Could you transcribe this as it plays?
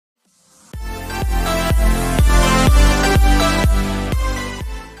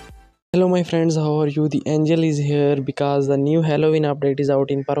Hello my friends, how are you? The angel is here because the new Halloween update is out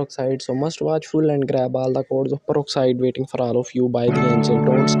in Peroxide, so must watch full and grab all the codes of Peroxide waiting for all of you by the angel.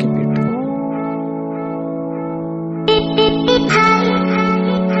 Don't skip it.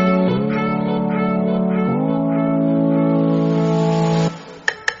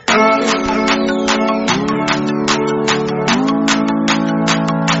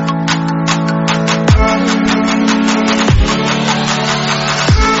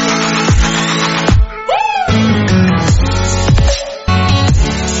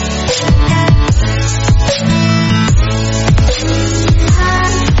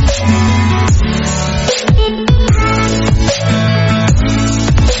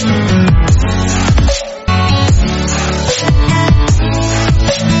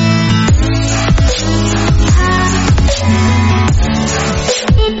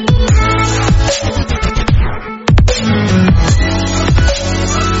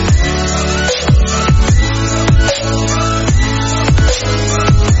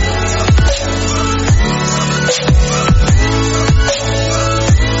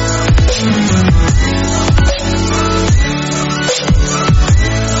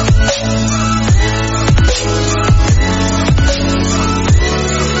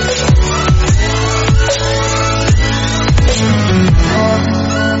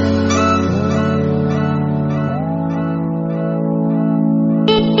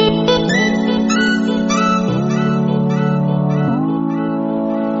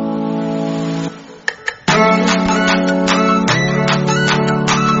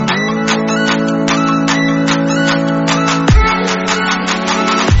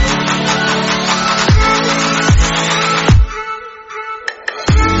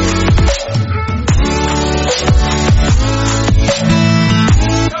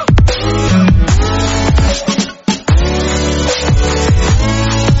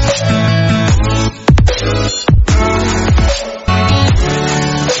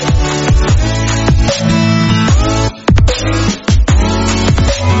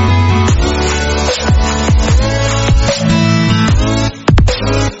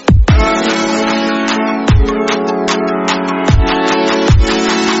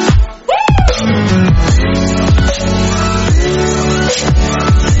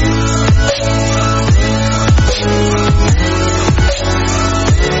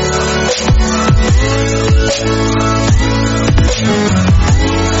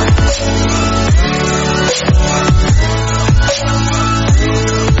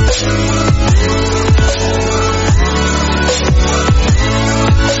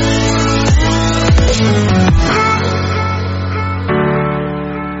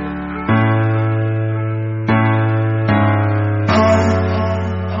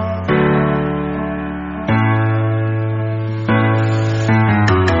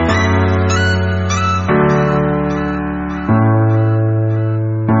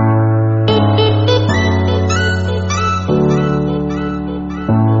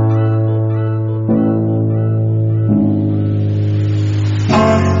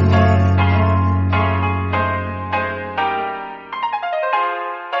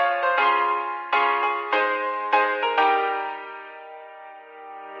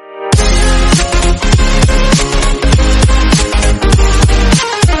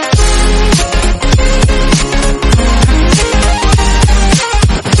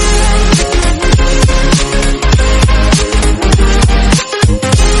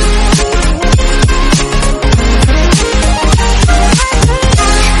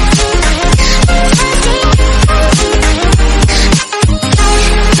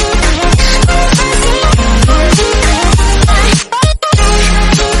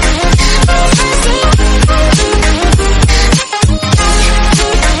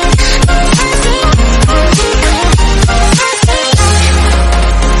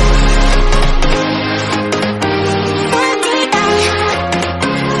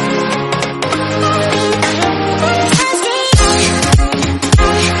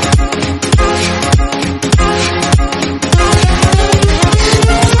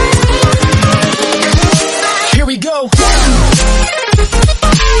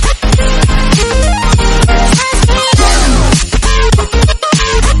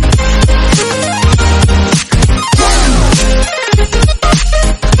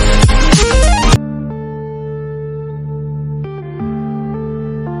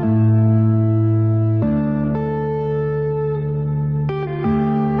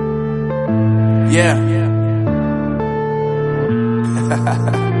 Yeah.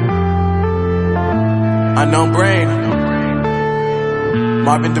 Unknown Brain.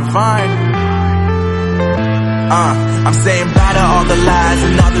 Marvin Divine. I'm saying bye to all the lies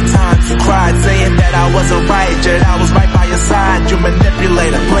and all the times you cried, saying that I wasn't right, yet I was right by your side. You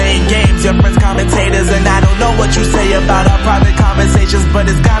manipulator, playing games, your friends commentators, and I don't know what you say about our private conversations, but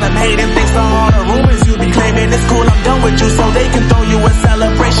it's got them hating. Thanks to all the rumors you be claiming. It's cool, I'm done with you, so they can throw you a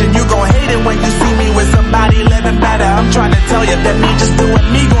celebration. You gon' hate it when you see me with somebody living better. I'm trying to tell you that me just doing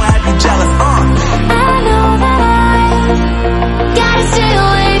me gon' have you jealous. I know that I gotta stay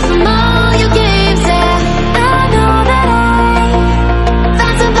away from all your games, yeah. I know that I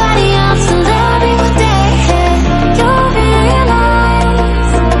found somebody else to love me one day, yeah. You'll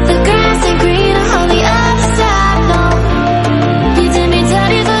realize the grass ain't greener on the other side, no. You did me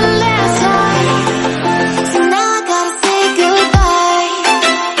dirty for the last time, so now I gotta say goodbye.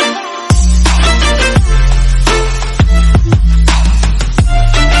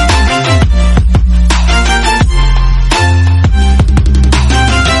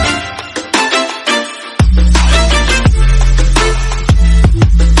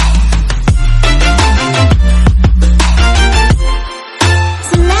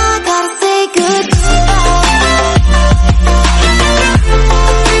 So now I gotta say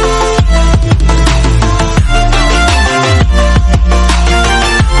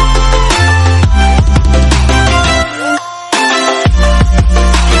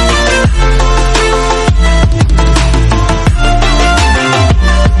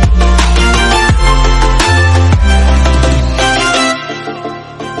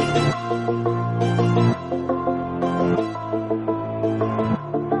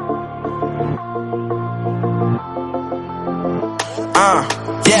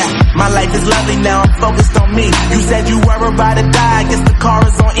Yeah, my life is lovely now, I'm focused on me. You said you were about to die, I guess the car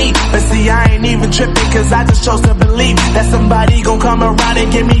is on E. But see, I ain't even tripping, cause I just chose to believe that somebody gon' come around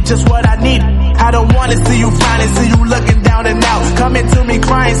and give me just what I need. I don't wanna see you frowning, see you looking down and out, coming to me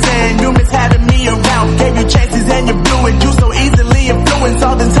crying, saying you miss having me around. Gave you chances and you blew it, you so easily influenced.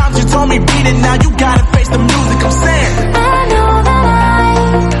 All the times you told me beat it, now you gotta face the music, I'm saying